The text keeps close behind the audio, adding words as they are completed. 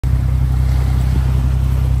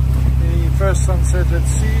First sunset at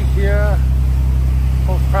sea here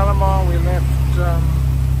off Panama. We left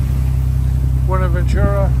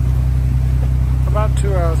Buenaventura about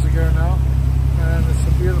 2 hours ago now, and it's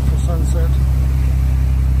a beautiful sunset.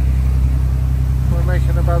 We're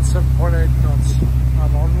making about 7.8 knots.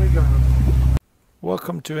 I'm on we go.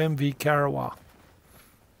 Welcome to MV Karawa.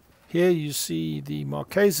 Here you see the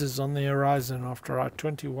Marquesas on the horizon after our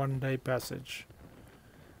 21-day passage.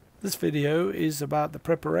 This video is about the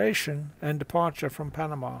preparation and departure from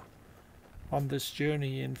Panama on this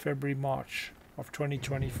journey in February-March of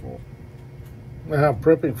 2024. Now,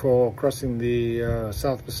 prepping for crossing the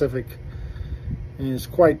South Pacific is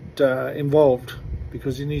quite involved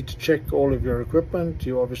because you need to check all of your equipment.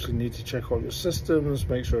 You obviously need to check all your systems,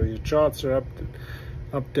 make sure your charts are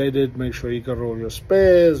updated, make sure you got all your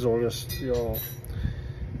spares, all your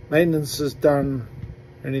maintenance is done,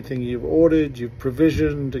 anything you've ordered, you've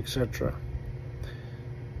provisioned, etc.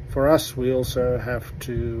 For us, we also have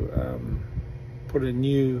to put a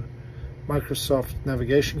new Microsoft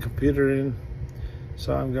navigation computer in,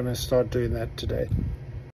 so I'm going to start doing that today.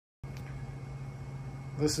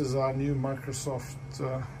 This is our new Microsoft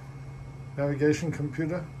navigation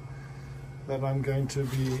computer that I'm going to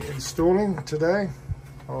be installing today.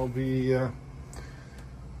 I'll be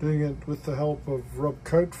doing it with the help of Rob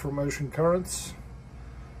Coate from Ocean Currents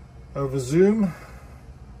over Zoom,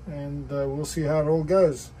 and we'll see how it all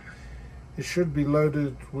goes. It should be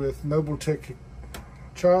loaded with Nobletech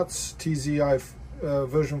charts, TZI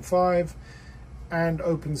version 5, and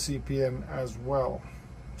OpenCPM as well,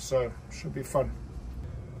 so should be fun.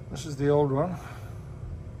 This is the old one.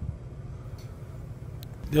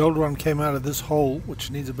 The old one came out of this hole,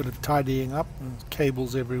 which needs a bit of tidying up, and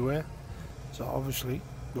cables everywhere, so obviously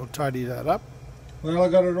we'll tidy that up. Well, I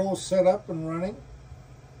got it all set up and running.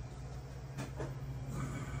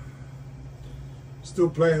 Still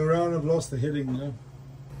playing around. I've lost the heading now.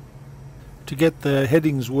 To get the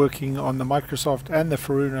headings working on the Microsoft and the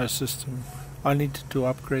Furuno system, I needed to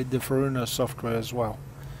upgrade the Furuno software as well.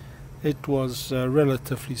 It was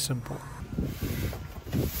relatively simple.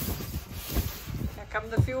 Here come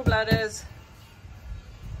the fuel bladders.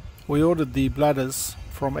 We ordered the bladders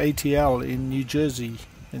from ATL in New Jersey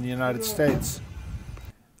in the United States.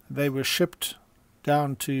 They were shipped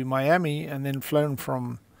down to Miami and then flown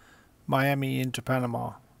from Miami into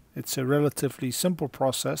Panama. It's a relatively simple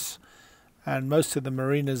process, and most of the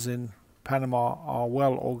marinas in Panama are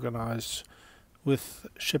well organized with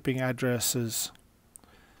shipping addresses.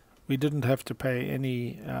 We didn't have to pay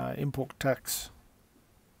any import tax.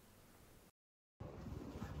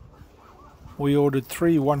 We ordered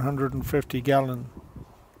 3 150-gallon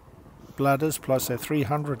bladders plus a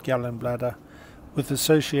 300-gallon bladder with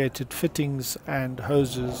associated fittings and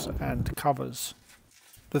hoses and covers.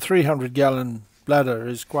 The 300-gallon bladder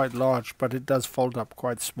is quite large, but it does fold up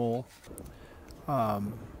quite small.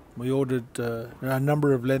 We ordered a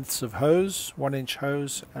number of lengths of hose, 1-inch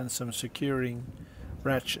hose, and some securing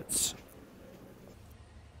ratchets.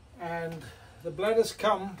 And the bladders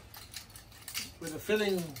come with a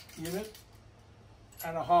filling unit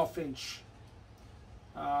and a 1/2-inch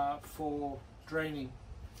for draining.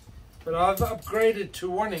 But I've upgraded to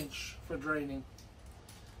 1-inch for draining.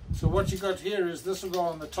 So what you got here is this will go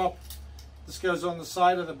on the top, this goes on the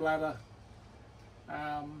side of the bladder,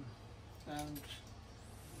 and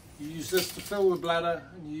you use this to fill the bladder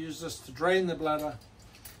and you use this to drain the bladder.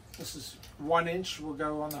 This is 1-inch, will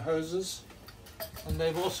go on the hoses, and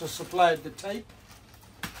they've also supplied the tape,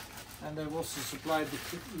 and they've also supplied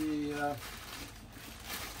the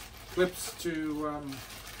clips to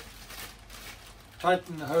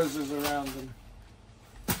tighten the hoses around them.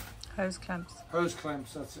 Hose clamps. Hose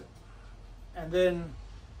clamps, that's it. And then,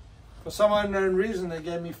 for some unknown reason, they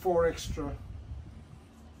gave me 4 extra,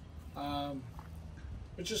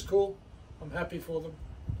 which is cool. I'm happy for them.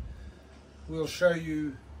 We'll show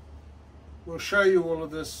you all of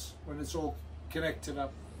this when it's all connected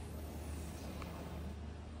up.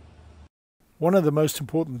 One of the most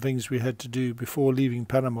important things we had to do before leaving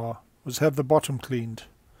Panama was have the bottom cleaned.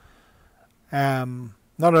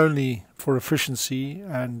 Not only for efficiency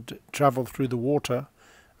and travel through the water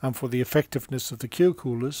and for the effectiveness of the keel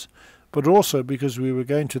coolers, but also because we were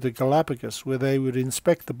going to the Galapagos where they would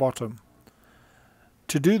inspect the bottom.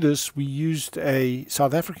 To do this, we used a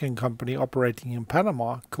South African company operating in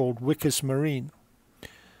Panama called Wickus Marine.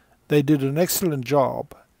 They did an excellent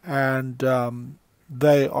job, and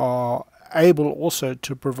they are able also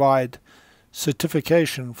to provide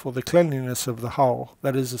certification for the cleanliness of the hull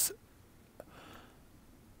that is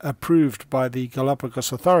approved by the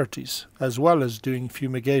Galapagos authorities, as well as doing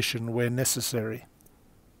fumigation where necessary.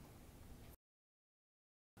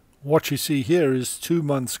 What you see here is 2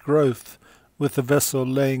 months' growth with the vessel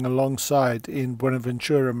laying alongside in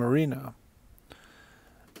Buenaventura Marina.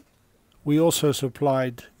 We also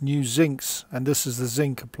supplied new zincs, and this is the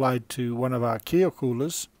zinc applied to one of our Kia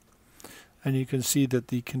coolers, and you can see that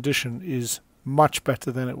the condition is much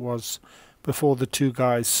better than it was before the two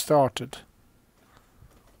guys started.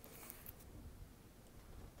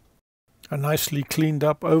 A nicely cleaned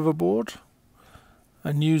up overboard.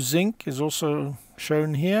 A new zinc is also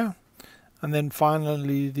shown here, and then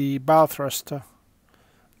finally the bow thruster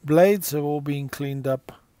blades have all been cleaned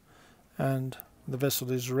up and the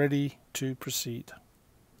vessel is ready to proceed.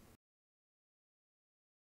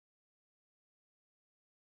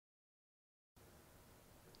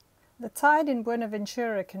 The tide in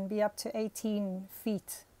Buenaventura can be up to 18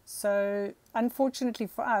 feet. So unfortunately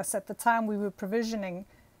for us, at the time we were provisioning,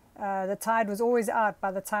 the tide was always out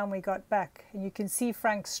by the time we got back. And you can see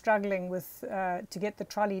Frank struggling with to get the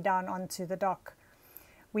trolley down onto the dock.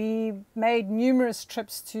 We made numerous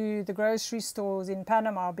trips to the grocery stores in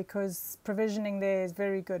Panama because provisioning there is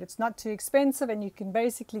very good. It's not too expensive and you can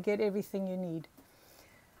basically get everything you need.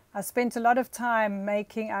 I spent a lot of time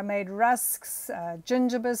I made rusks,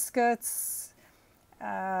 ginger biscuits,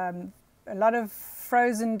 a lot of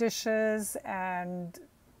frozen dishes, and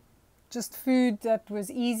just food that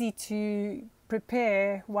was easy to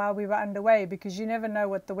prepare while we were underway, because you never know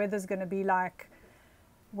what the weather's going to be like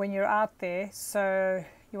when you're out there. So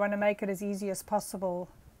you want to make it as easy as possible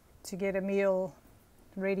to get a meal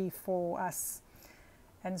ready for us.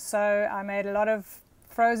 And so I made a lot of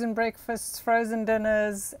frozen breakfasts, frozen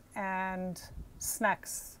dinners, and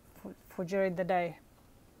snacks for during the day.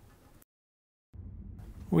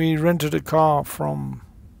 We rented a car from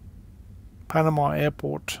Panama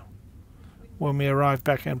Airport when we arrived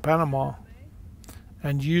back in Panama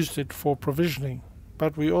and used it for provisioning,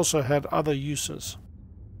 but we also had other uses.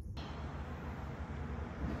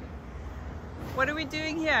 What are we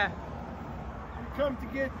doing here? We come to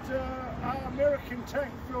get our American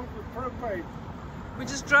tank filled with propane. We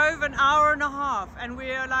just drove an hour and a half and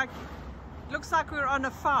we're like, looks like we're on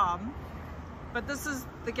a farm, but this is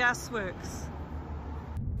the gas works.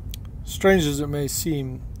 Strange as it may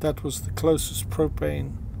seem, that was the closest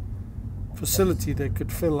propane facility that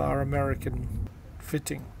could fill our American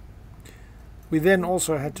fitting. We then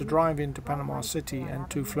also had to drive into Panama City and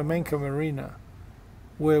to Flamenco Marina,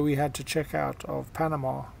 where we had to check out of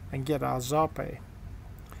Panama and get our Zape.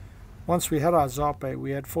 Once we had our Zape,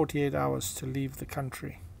 we had 48 hours to leave the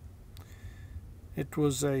country. It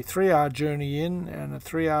was a 3-hour journey in and a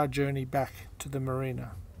 3-hour journey back to the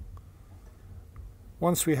marina.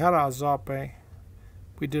 Once we had our Zape,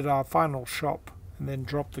 we did our final shop and then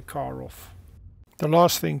dropped the car off. The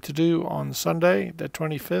last thing to do on Sunday, the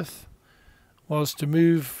 25th, was to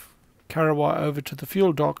move Carawa over to the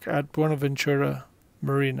fuel dock at Buenaventura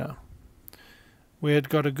Marina. We had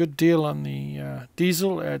got a good deal on the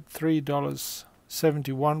diesel at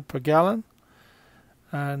 $3.71 per gallon,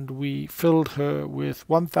 and we filled her with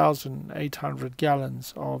 1,800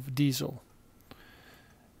 gallons of diesel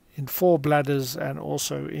in 4 bladders and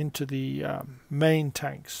also into the main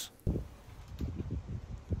tanks.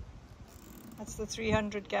 That's the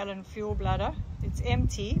 300-gallon fuel bladder. It's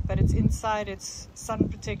empty, but it's inside its sun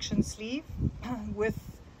protection sleeve with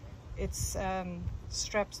its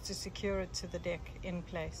straps to secure it to the deck in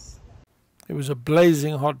place. It was a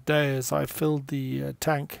blazing hot day as I filled the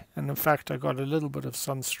tank, and in fact I got a little bit of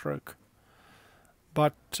sunstroke.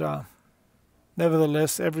 But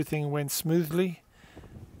nevertheless, everything went smoothly.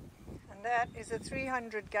 And that is a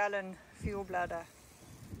 300-gallon fuel bladder,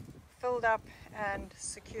 filled up and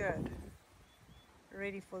secured,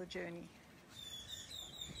 ready for the journey.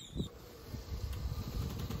 So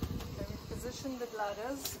we positioned the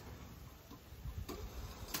bladders.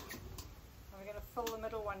 We're going to fill the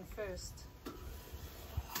middle one first.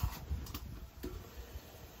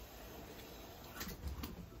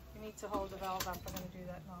 We need to hold the valve up. I'm going to do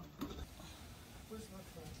that now.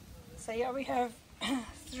 So here we have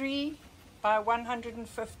 3 by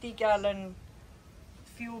 150 gallon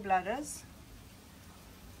fuel bladders.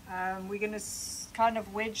 We're going to kind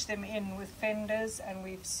of wedge them in with fenders, and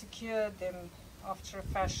we've secured them after a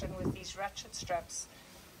fashion with these ratchet straps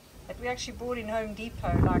that we actually bought in Home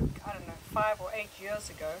Depot like, I don't know, 5 or 8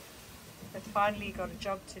 years ago, but finally got a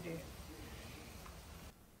job to do.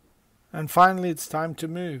 And finally it's time to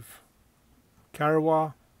move.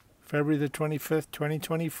 Carawa, February the 25th,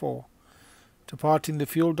 2024. Departing the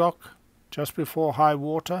fuel dock just before high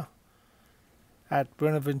water at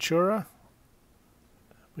Buenaventura.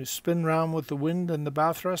 We spin round with the wind and the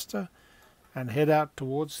bow thruster and head out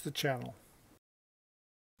towards the channel.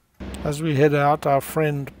 As we head out, our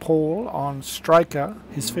friend Paul on Striker,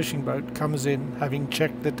 his fishing boat, comes in having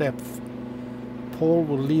checked the depth. Paul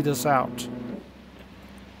will lead us out.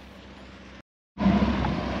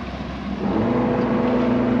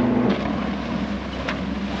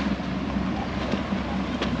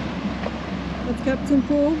 That's Captain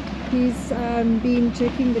Paul. He's been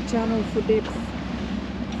checking the channel for depth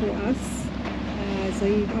for us. So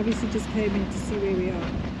he obviously just came in to see where we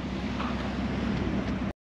are.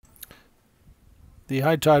 The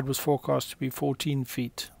high tide was forecast to be 14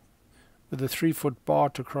 feet. With a 3-foot bar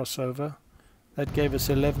to cross over, that gave us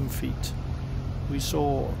 11 feet. We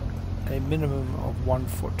saw a minimum of 1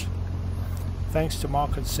 foot. Thanks to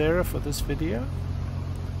Mark and Sarah for this video.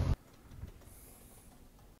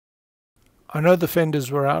 I know the fenders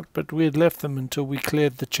were out, but we had left them until we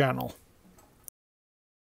cleared the channel.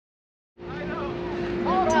 Get out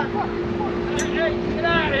of here! Get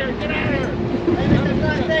out of here!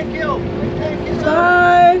 Thank you! Thank you,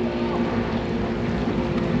 Bye!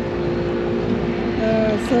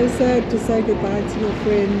 So sad to say goodbye to your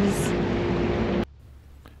friends.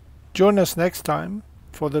 Join us next time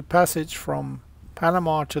for the passage from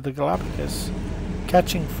Panama to the Galapagos,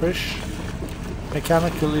 catching fish,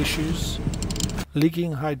 mechanical issues,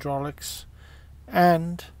 leaking hydraulics,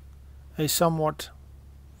 and a somewhat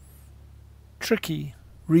tricky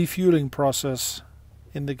refueling process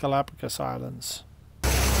in the Galapagos Islands.